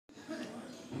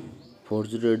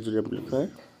4080 amplifier.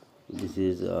 This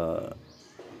is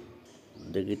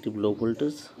negative low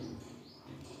voltage.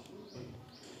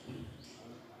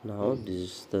 Now this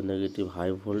is the negative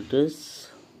high voltage.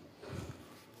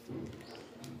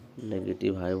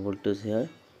 Negative high voltage here,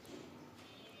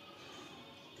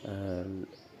 and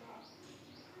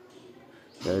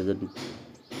there is the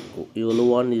yellow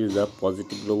one is the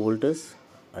positive low voltage,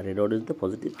 and red one is the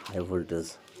positive high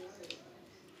voltage.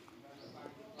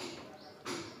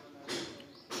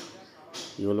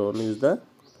 Yellow one is the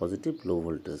positive low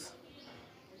voltage.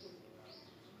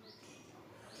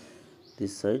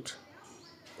 This side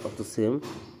of the same,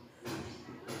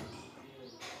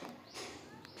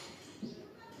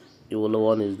 yellow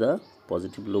one is the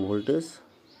positive low voltage,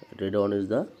 red one is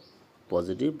the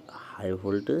positive high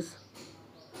voltage.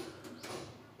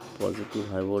 Positive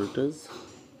high voltage,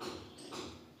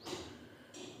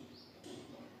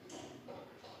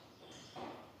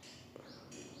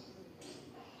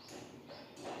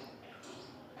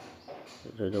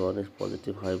 red one is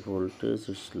positive high voltage.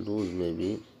 It's loose,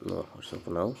 maybe no, as of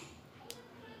now.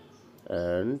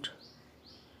 And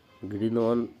green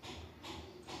one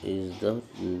is the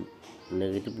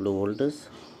negative low voltage.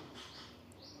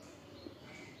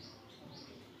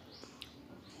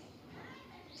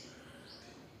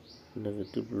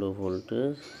 Negative low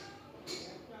voltage.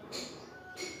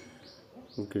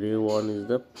 Gray one is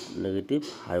the negative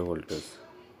high voltage.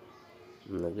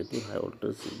 Negative high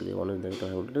voltage. Gray one is negative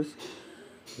high voltage.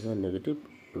 This is a negative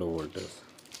low voltage.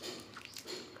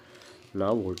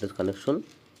 Now voltage connection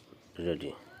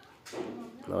ready.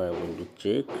 Now I am going to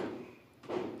check.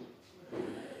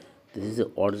 This is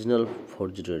the original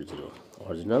 4080,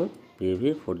 original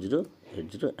PAV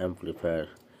 4080 amplifier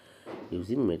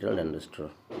using metal transistor.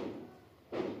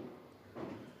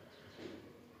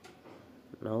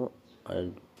 Now I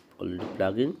already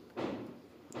plug in.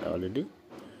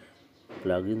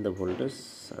 The voltage.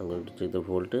 I'm going to check the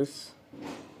voltage.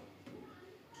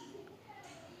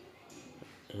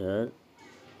 Here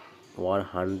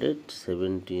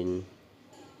 117,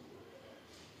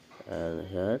 and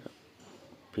here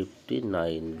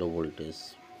 59 low voltage.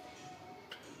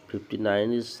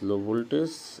 59 is low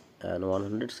voltage and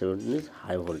 117 is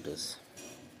high voltage.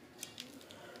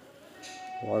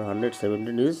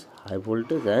 117 is high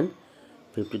voltage and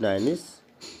 59 is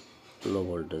low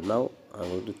voltage. Now I am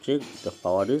going to check the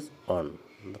power is on.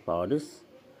 The power is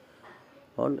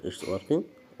on. It's working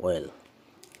well.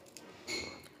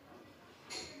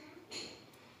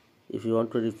 If you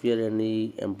want to repair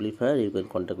any amplifier, you can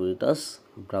contact with us.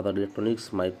 Brother Electronics,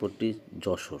 Maipoti,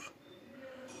 Joshua.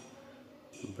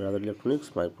 Brother Electronics,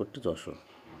 Maipoti, Joshua.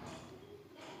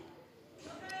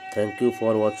 Thank you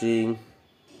for watching.